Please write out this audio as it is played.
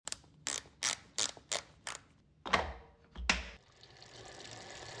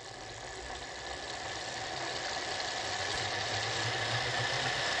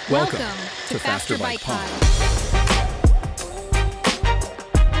Welcome to Faster Bike Pod.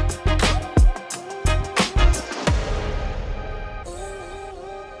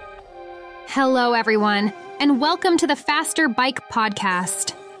 Hello, everyone, and welcome to the Faster Bike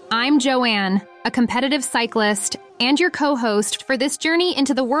Podcast. I'm Joanne, a competitive cyclist and your co-host for this journey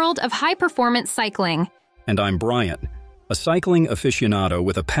into the world of high-performance cycling. And I'm Brian, a cycling aficionado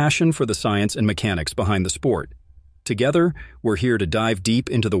with a passion for the science and mechanics behind the sport. Together, we're here to dive deep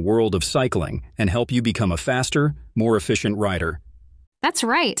into the world of cycling and help you become a faster, more efficient rider. That's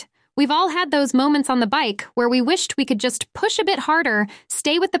right. We've all had those moments on the bike where we wished we could just push a bit harder,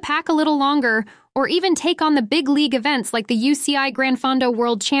 stay with the pack a little longer, or even take on the big league events like the UCI Gran Fondo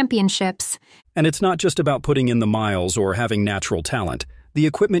World Championships. And it's not just about putting in the miles or having natural talent. The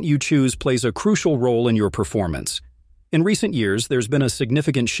equipment you choose plays a crucial role in your performance. In recent years, there's been a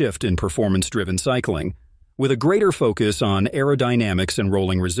significant shift in performance-driven cycling, with a greater focus on aerodynamics and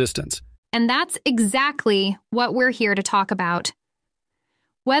rolling resistance. And that's exactly what we're here to talk about.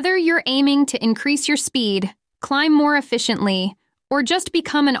 Whether you're aiming to increase your speed, climb more efficiently, or just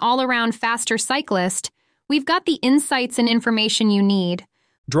become an all-around faster cyclist, we've got the insights and information you need.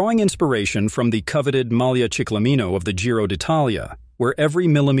 Drawing inspiration from the coveted Maglia Ciclamino of the Giro d'Italia, where every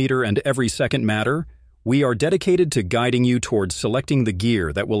millimeter and every second matter, we are dedicated to guiding you towards selecting the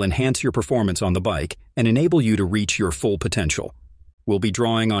gear that will enhance your performance on the bike and enable you to reach your full potential. We'll be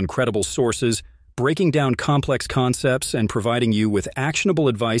drawing on credible sources, breaking down complex concepts, and providing you with actionable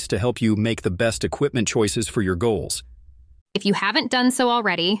advice to help you make the best equipment choices for your goals. If you haven't done so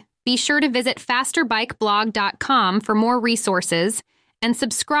already, be sure to visit fasterbikeblog.com for more resources and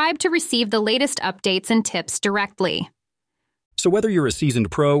subscribe to receive the latest updates and tips directly. So whether you're a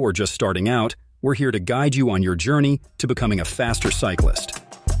seasoned pro or just starting out, we're here to guide you on your journey to becoming a faster cyclist.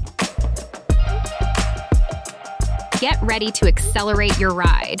 Get ready to accelerate your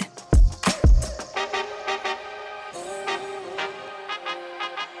ride.